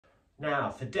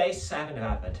Now, for day 7 of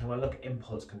Advent, I'm going to look at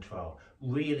impulse control.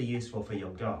 Really useful for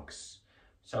young dogs.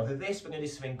 So for this, we're going to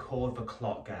do something called the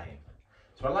clock game.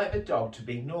 So I like the dog to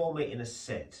be normally in a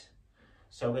sit.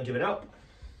 So I'm going to do it up,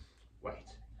 wait.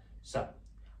 So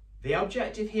the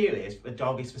objective here is the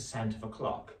dog is the centre of the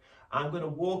clock. I'm going to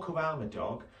walk around the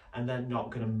dog and they're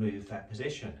not going to move their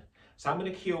position. So I'm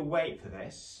going to cue a wait for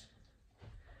this.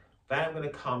 Then I'm going to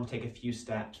come, take a few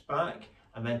steps back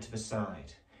and then to the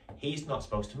side. He's not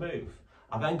supposed to move.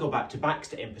 I'll then go back to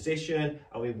Baxter in position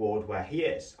and reward where he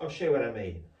is. I'll show you what I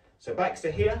mean. So Baxter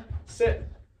here, sit,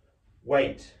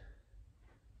 wait.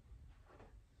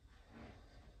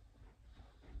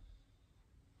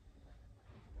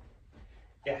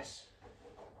 Yes.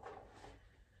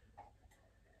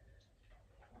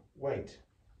 Wait.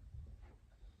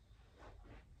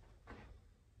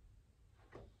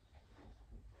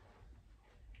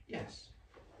 Yes.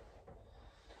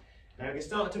 Now you can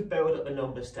start to build up the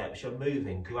number of steps you're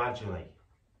moving gradually.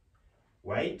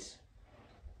 Wait.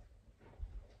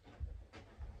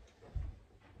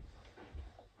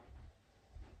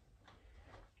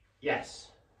 Yes.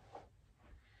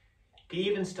 You can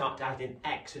even start to add in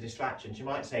extra distractions. You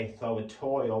might say throw a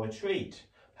toy or a treat,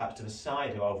 perhaps to the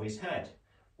side or over his head.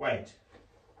 Wait.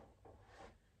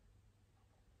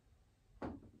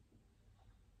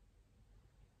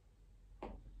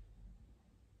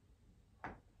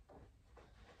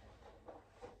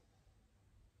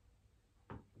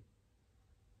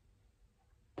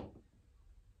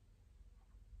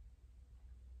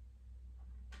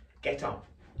 Get on.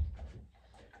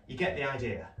 You get the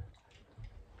idea.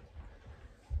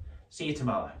 See you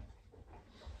tomorrow.